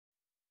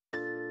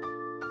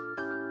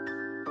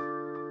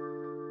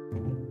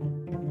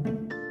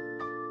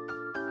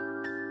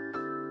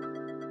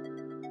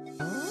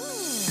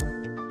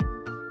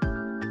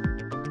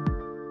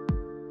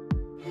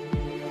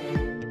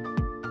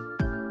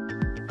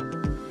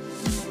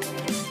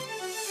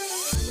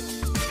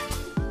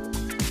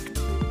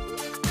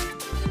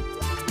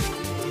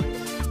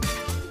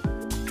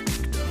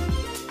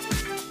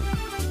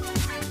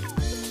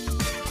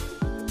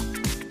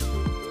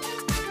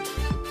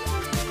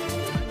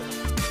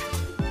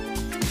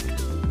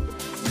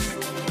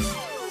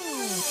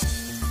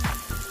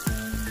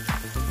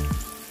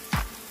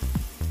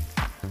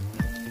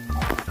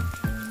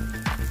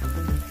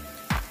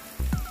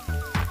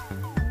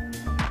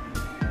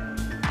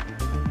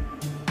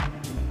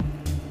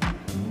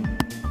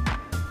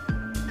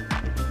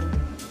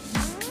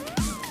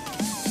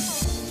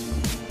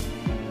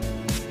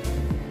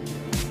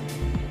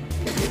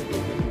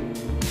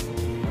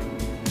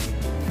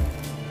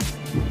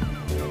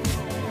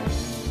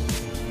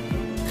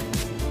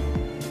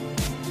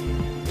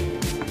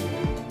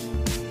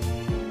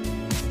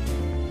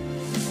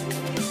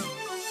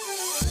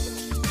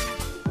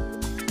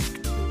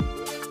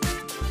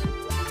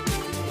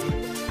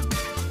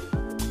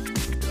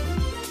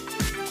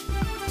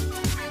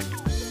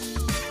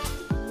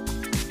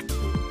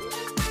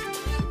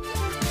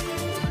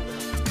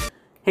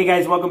Hey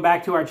guys, welcome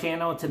back to our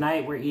channel.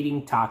 Tonight we're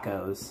eating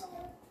tacos.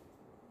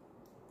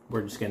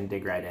 We're just gonna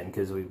dig right in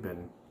because we've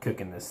been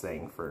cooking this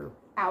thing for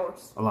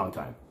hours. A long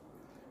time.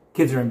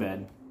 Kids are in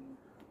bed,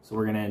 so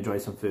we're gonna enjoy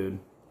some food.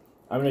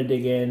 I'm gonna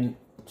dig in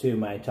to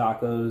my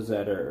tacos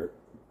that are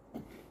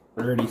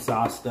already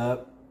sauced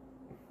up.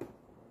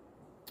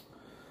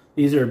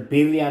 These are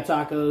birria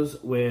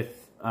tacos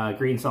with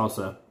green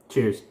salsa.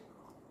 Cheers.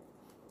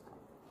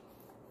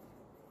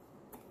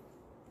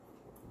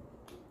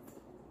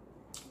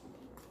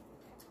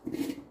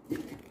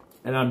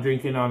 And I'm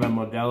drinking on a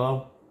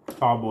Modelo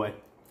Tall Boy.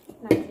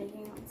 And I'm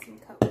drinking on some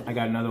Coke. I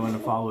got another one to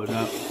follow it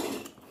up.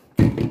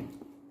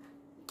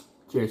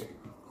 Cheers.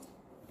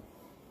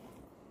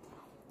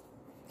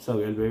 So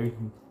good, baby.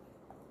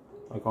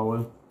 Like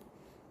always.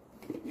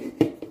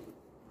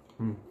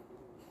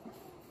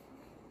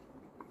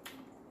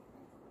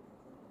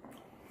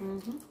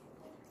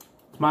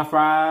 It's my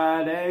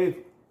Friday.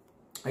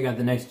 I got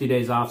the next 2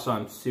 days off, so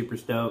I'm super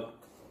stoked.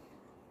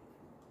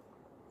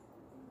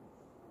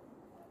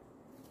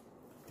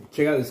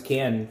 Check out this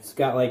can. It's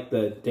got like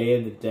the Day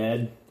of the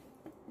Dead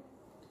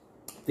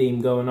theme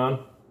going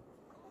on.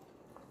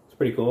 It's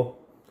pretty cool.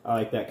 I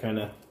like that kind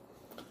of,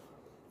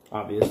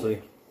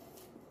 obviously,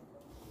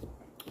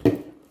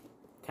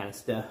 kind of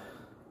stuff.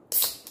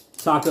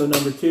 Taco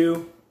number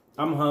 2.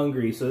 I'm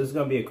hungry, so this is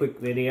going to be a quick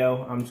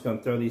video. I'm just going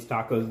to throw these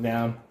tacos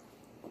down.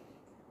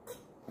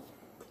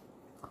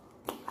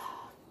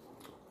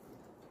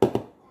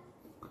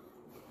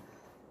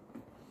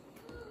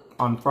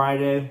 On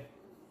Friday,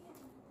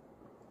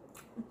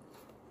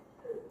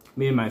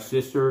 me and my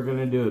sister are going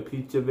to do a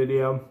pizza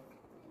video.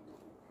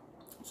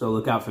 So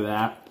look out for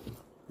that.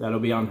 That'll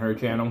be on her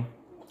channel.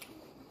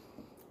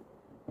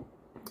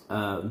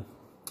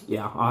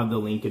 Yeah, I'll have the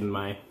link in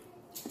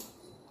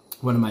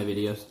one of my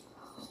videos.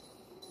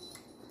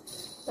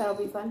 That'll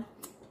be fun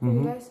for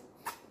you guys.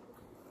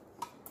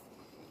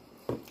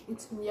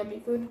 Eat some yummy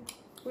food.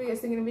 What are you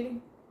guys thinking of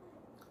eating?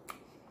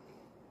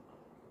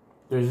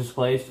 There's this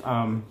place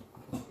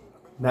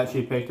that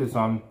she picked is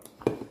on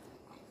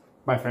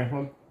by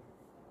Franklin.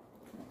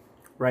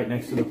 Right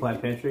next to the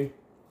Plaid Pantry.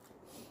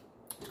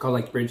 It's called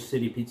like Bridge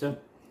City Pizza.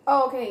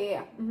 Oh, okay,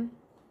 yeah.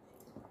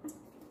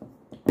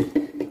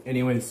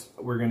 Anyways,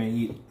 we're gonna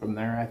eat from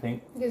there, I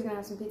think. You guys gonna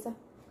have some pizza?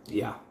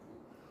 Yeah.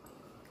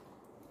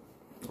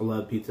 I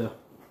love pizza.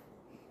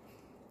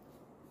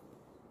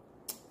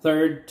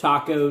 Third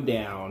taco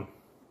down.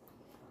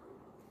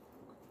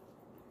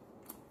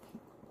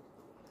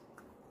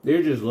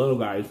 They're just little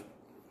guys.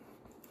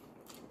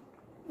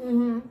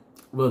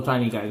 Little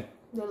tiny guys.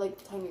 They're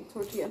like tiny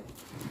tortilla.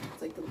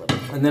 It's like the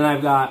little. And then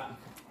I've got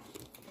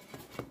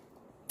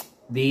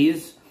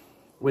these,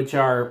 which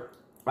are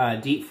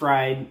deep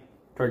fried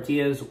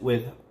tortillas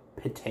with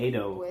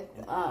potato. With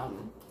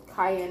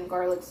cayenne,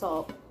 garlic,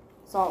 salt,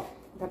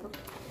 pepper.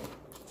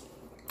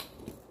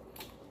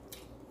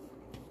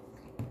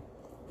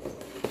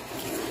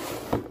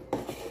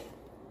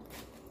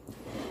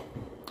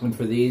 And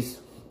for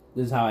these,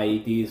 this is how I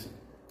eat these.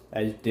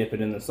 I just dip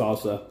it in the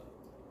salsa.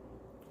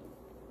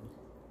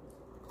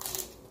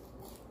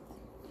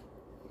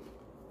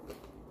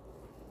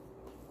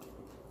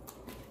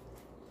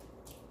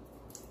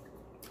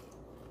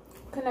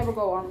 Can never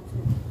go wrong.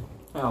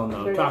 Hell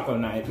no, taco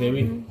night,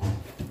 baby.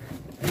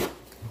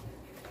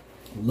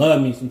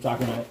 Love me some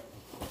taco night.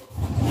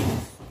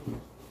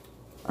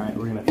 Alright,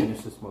 we're gonna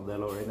finish this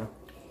Modelo right now.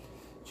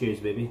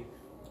 Cheers, baby.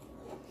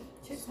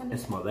 Cheers, honey.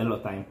 It's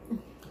Modelo time.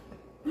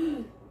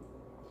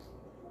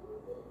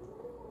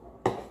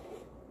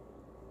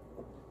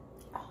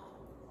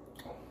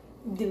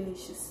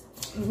 Delicious.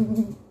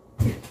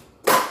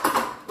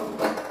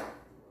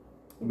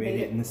 Made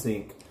it in the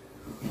sink.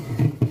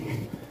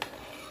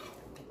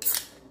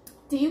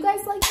 Do you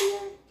guys like beer?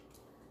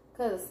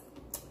 Because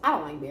I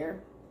don't like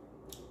beer.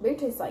 Beer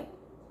tastes like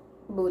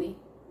booty.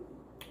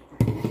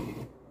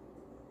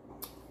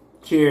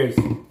 Cheers.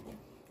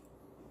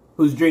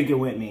 Who's drinking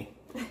with me?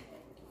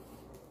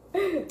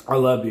 I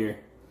love beer.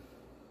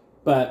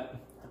 But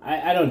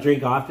I don't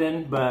drink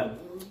often, but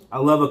I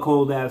love a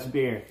cold ass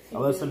beer. I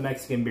love some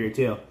Mexican beer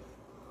too.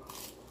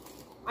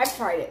 I've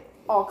tried it,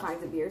 all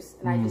kinds of beers,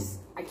 and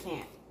I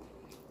can't.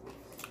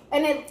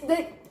 And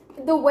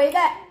the way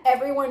that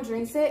everyone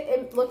drinks it,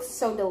 it looks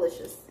so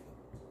delicious.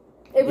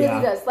 It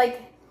really does.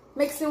 Like,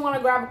 makes me want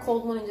to grab a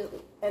cold one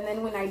and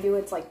then when I do,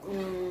 it's like,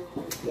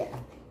 yeah,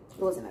 it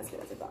wasn't as good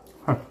as I thought.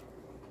 Huh.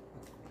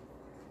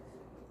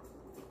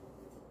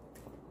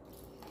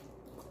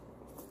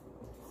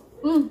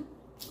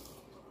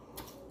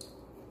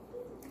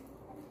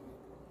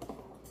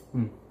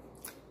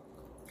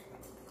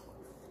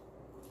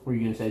 Were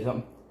you gonna say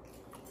something?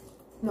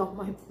 No,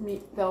 my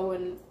meat fell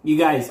when... You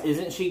guys,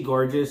 isn't she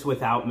gorgeous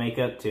without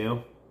makeup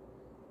too?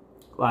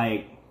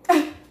 Like,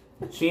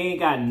 she ain't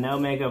got no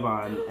makeup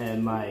on,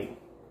 and like,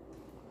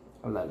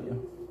 I love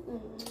you.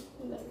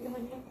 I love you,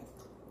 honey.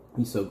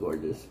 You're so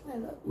gorgeous. I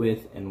love you.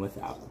 With and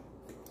without.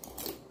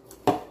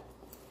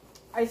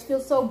 I just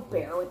feel so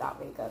bare without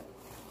makeup.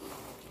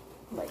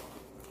 Like...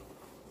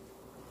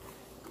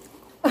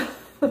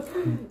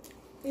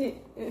 You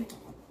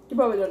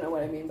probably don't know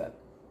what I mean, but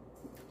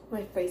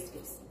my face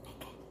is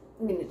naked.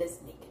 I mean, it is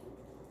naked.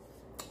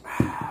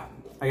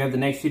 I got the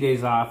next 2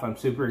 days off. I'm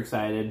super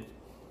excited.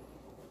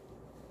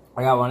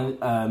 I got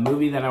a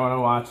movie that I want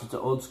to watch. It's an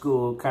old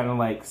school kind of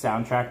like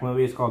soundtrack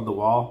movie. It's called The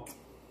Wall.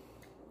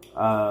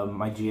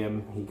 My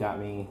GM, he got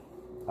me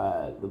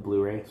the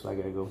Blu-ray, so I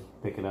gotta go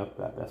pick it up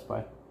at Best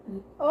Buy.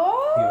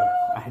 Oh,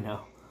 yeah, I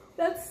know.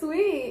 That's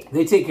sweet.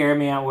 They take care of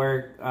me at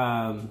work.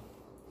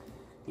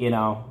 You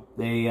know,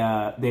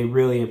 they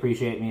really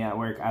appreciate me at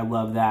work. I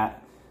love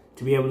that.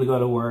 To be able to go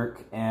to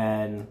work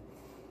and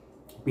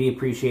be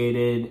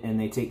appreciated, and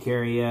they take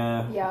care of you.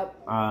 Yep.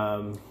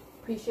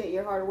 Appreciate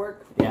your hard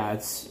work. Yeah,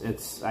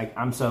 it's like,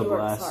 I'm so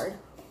blessed. Works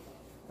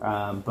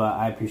hard. But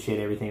I appreciate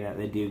everything that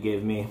they do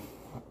give me,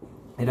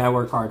 and I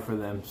work hard for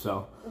them.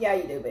 So yeah,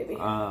 you do, baby.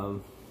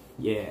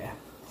 Yeah.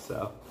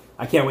 So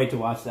I can't wait to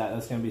watch that.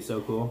 That's gonna be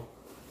so cool.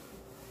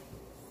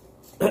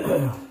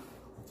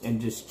 And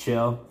just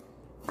chill.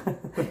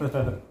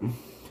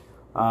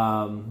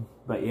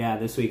 But yeah,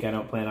 this week I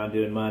don't plan on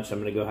doing much. I'm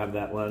gonna go have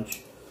that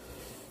lunch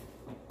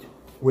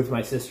with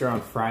my sister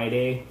on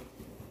Friday,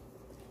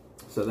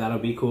 so that'll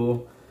be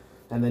cool.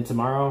 And then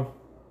tomorrow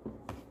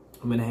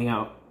I'm gonna hang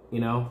out, you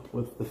know,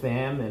 with the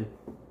fam, and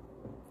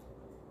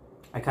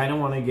I kind of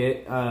want to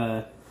get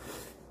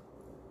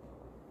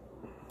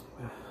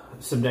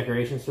some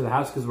decorations for the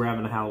house because we're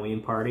having a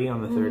Halloween party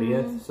on the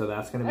 30th, so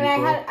that's gonna be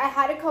cool. I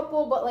had a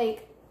couple, but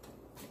like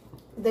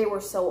they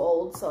were so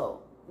old,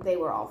 so they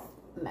were all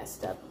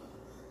messed up.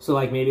 So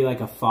like maybe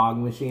like a fog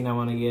machine I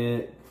want to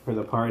get for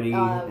the party,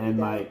 and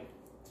like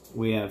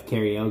we have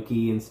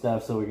karaoke and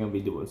stuff, so we're gonna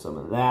be doing some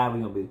of that. We're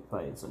gonna be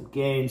playing some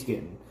games,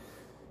 getting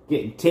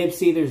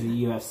tipsy. There's a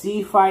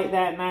UFC fight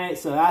that night,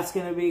 so that's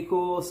gonna be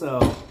cool. So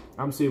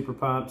I'm super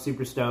pumped,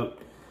 super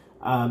stoked.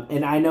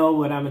 And I know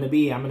what I'm gonna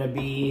be. I'm gonna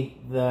be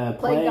the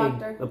plague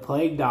doctor. The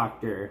plague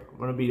doctor. I'm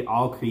gonna be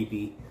all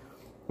creepy.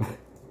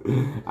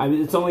 I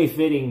mean, it's only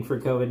fitting for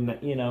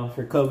COVID, you know,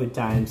 for COVID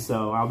times.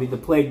 So I'll be the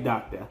plague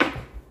doctor.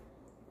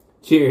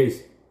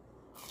 Cheers.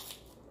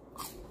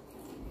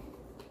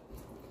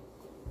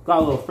 Got a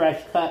little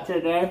fresh cut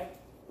today.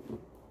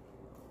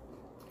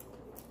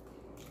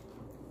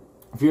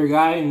 If you're a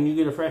guy and you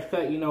get a fresh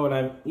cut, you know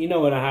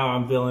how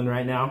I'm feeling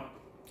right now.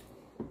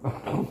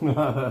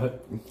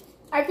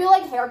 I feel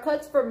like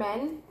haircuts for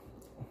men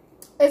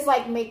is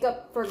like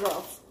makeup for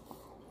girls.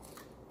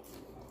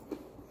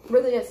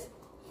 Really is.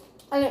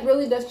 And it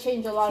really does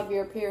change a lot of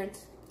your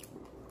appearance.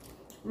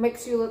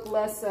 Makes you look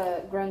less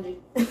grungy.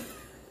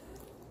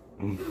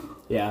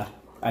 Yeah,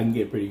 I can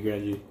get pretty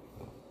grungy.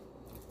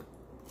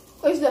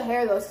 It's the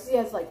hair though, because he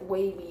has like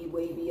wavy,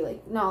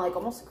 like, no, like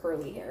almost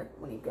curly hair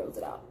when he grows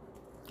it out.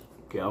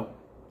 Yep.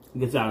 It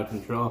gets out of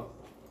control.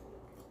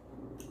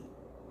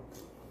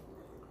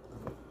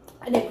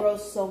 And it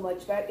grows so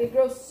much fast. It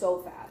grows so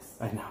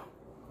fast. I know.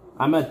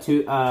 I'm a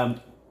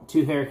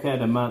two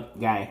haircut a month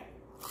guy.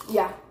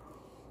 Yeah.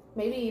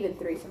 Maybe even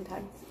 3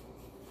 sometimes.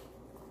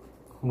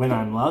 When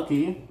I'm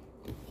lucky.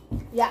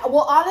 Yeah,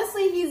 well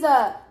honestly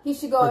he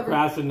should go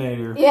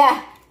procrastinator.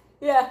 Yeah.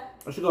 Yeah.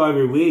 I should go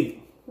every week.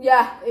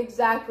 Yeah,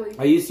 exactly.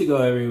 I used to go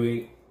every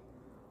week.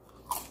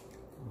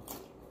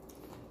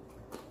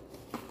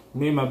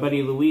 Me and my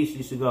buddy Luis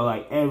used to go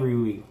like every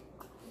week.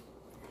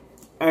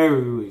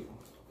 Every week.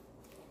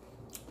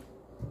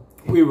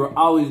 We were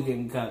always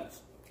getting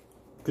cuts.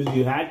 Because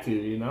you had to,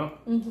 you know?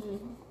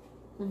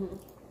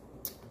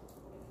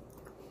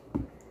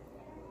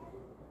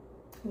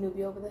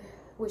 Newbie over there,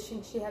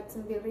 wishing she had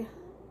some birria.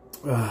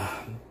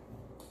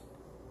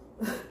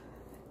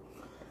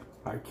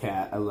 Our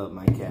cat. I love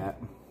my cat.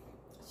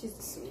 She's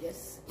the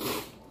sweetest.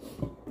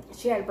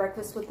 She had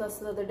breakfast with us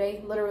the other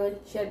day. Literally,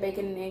 she had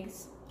bacon and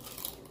eggs.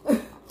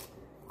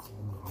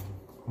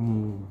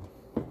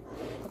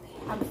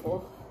 I'm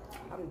full.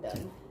 I'm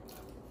done.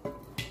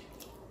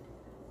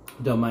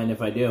 Don't mind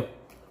if I do.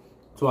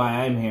 That's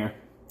why I'm here.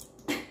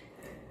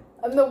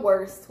 I'm the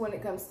worst when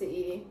it comes to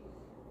eating.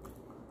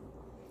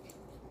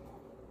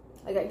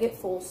 Like, I get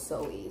full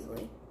so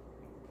easily.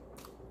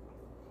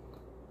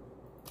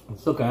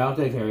 It's okay, I'll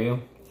take care of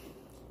you.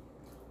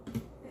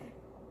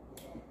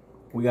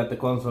 We got the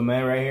consomme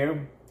right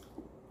here.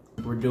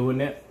 We're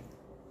doing it.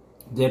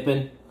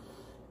 Dipping.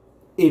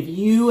 If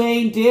you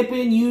ain't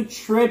dipping, you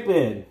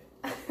tripping.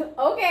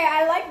 Okay,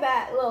 I like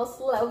that little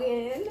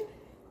slogan.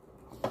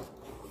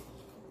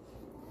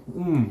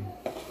 Mmm.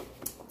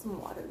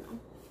 Some water now.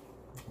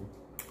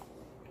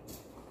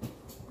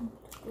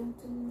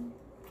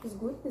 It's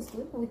good, it's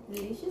good. It's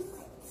delicious.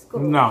 It's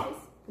No.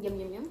 Yum,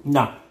 yum, yum.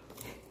 No.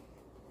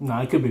 No,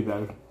 it could be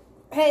better.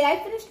 Hey,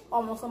 I finished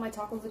almost all my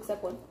tacos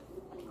except one.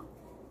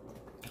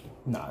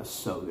 No, it's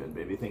so good,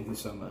 baby. Thank you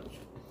so much.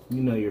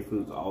 You know your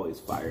food's always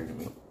fire to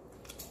me.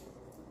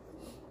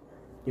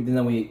 Even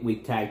though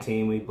we tag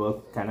team, we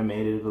both kind of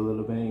made it a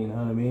little bit, you know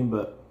what I mean?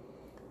 But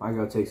my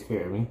girl takes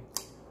care of me.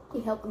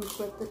 He helped me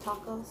flip the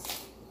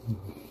tacos.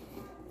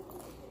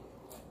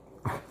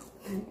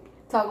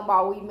 Talking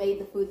about we made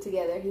the food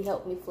together. He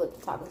helped me flip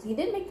the tacos. He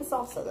did make the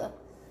salsa though.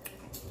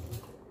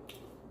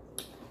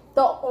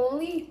 The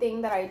only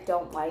thing that I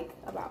don't like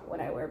about when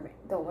I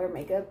don't wear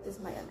makeup is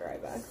my under eye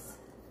bags.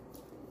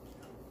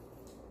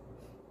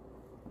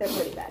 They're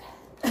pretty bad.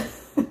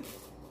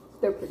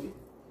 They're pretty.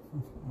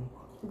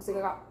 Looks like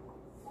I got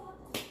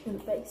in the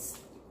face.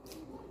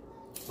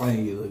 I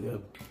think you look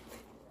good.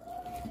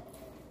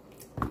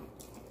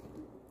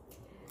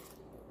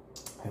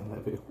 I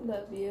love you.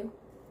 Love you.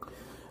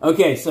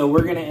 Okay, so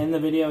we're going to end the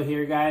video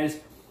here, guys.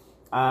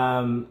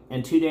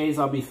 In 2 days,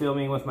 I'll be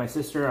filming with my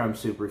sister. I'm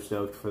super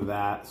stoked for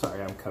that.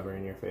 Sorry, I'm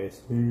covering your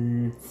face.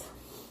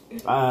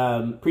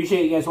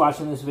 Appreciate you guys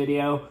watching this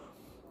video.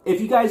 If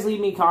you guys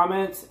leave me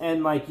comments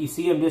and, like, you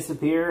see them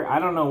disappear, I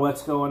don't know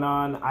what's going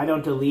on. I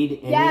don't delete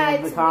any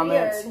of the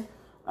comments.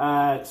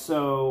 Weird.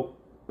 So,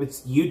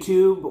 it's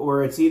YouTube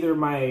or it's either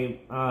my...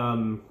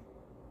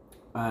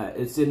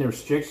 it's in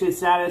restricted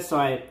status, so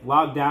I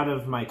logged out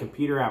of my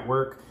computer at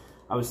work.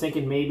 I was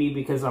thinking maybe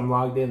because I'm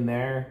logged in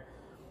there,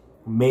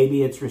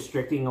 maybe it's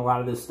restricting a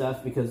lot of this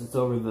stuff because it's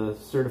over the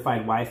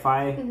certified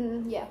Wi-Fi.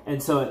 Yeah.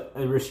 And so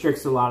it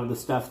restricts a lot of the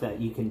stuff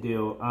that you can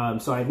do.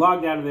 So I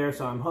logged out of there,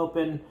 so I'm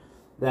hoping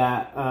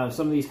that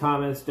some of these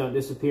comments don't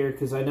disappear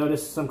because I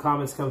noticed some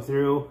comments come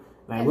through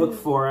and I look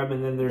for them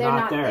and then they're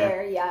not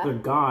there. Yeah. They're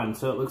gone.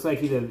 So it looks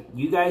like either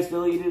you guys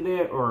deleted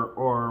it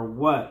or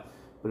what.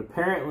 But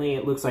apparently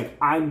it looks like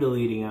I'm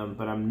deleting them,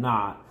 but I'm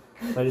not.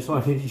 So I just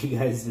wanted you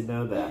guys to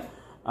know that.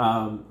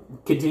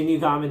 Continue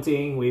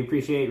commenting. We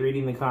appreciate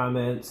reading the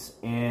comments.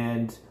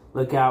 And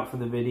look out for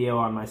the video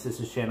on my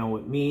sister's channel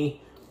with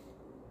me.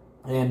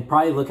 And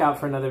probably look out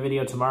for another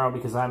video tomorrow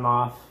because I'm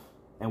off.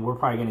 And we're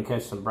probably going to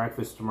catch some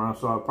breakfast tomorrow.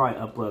 So I'll probably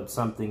upload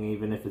something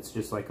even if it's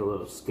just like a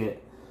little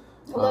skit.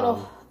 A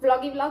little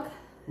vloggy vlog?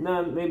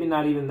 No, maybe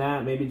not even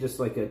that. Maybe just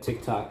like a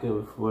TikTok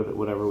of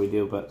whatever we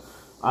do. But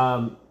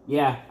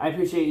yeah, I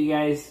appreciate you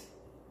guys.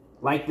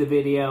 Like the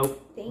video.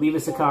 Leave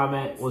us a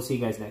comment. We'll see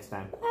you guys next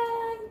time.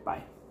 Bye.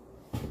 Bye.